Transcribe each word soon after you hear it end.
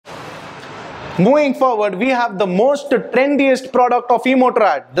Moving forward, we have the most trendiest product of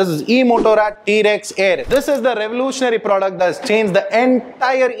eMotoRad. This is eMotoRad T-Rex Air. This is the revolutionary product that has changed the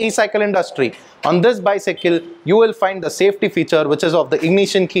entire e-cycle industry. On this bicycle, you will find the safety feature, which is of the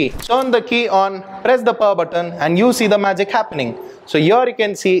ignition key. Turn the key on, press the power button, and you see the magic happening. So here you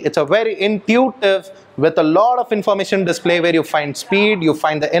can see it's a very intuitive with a lot of information display where you find speed, you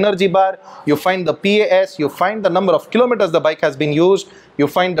find the energy bar, you find the PAS, you find the number of kilometers the bike has been used, you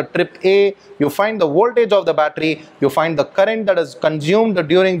find the trip A, you find the voltage of the battery, you find the current that is consumed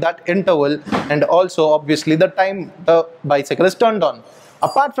during that interval, and also obviously the time the bicycle is turned on.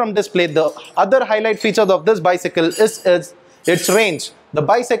 Apart from display, the other highlight features of this bicycle is its range. The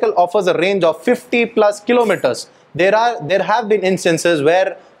bicycle offers a range of 50 plus kilometers. There have been instances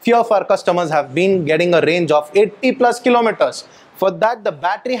where few of our customers have been getting a range of 80 plus kilometers. For that, the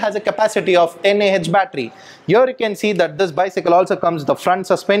battery has a capacity of 10 Ah battery. Here you can see that this bicycle also comes with the front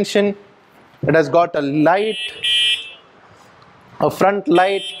suspension. It has got a light, a front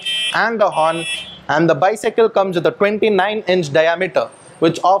light and a horn, and the bicycle comes with a 29-inch diameter,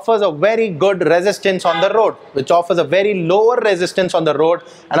 which offers a very good resistance on the road, which offers a very lower resistance on the road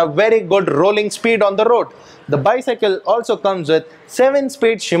and a very good rolling speed on the road. The bicycle also comes with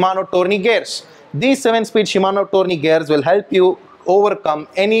 7-speed Shimano tourney gears. These 7-speed Shimano tourney gears will help you overcome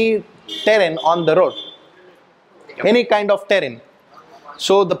any terrain on the road, any kind of terrain.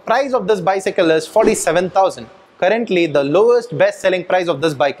 So the price of this bicycle is 47,000. Currently, the lowest best-selling price of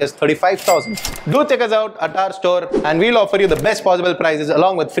this bike is 35,000. Do check us out at our store and we'll offer you the best possible prices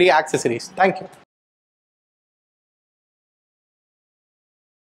along with free accessories. Thank you.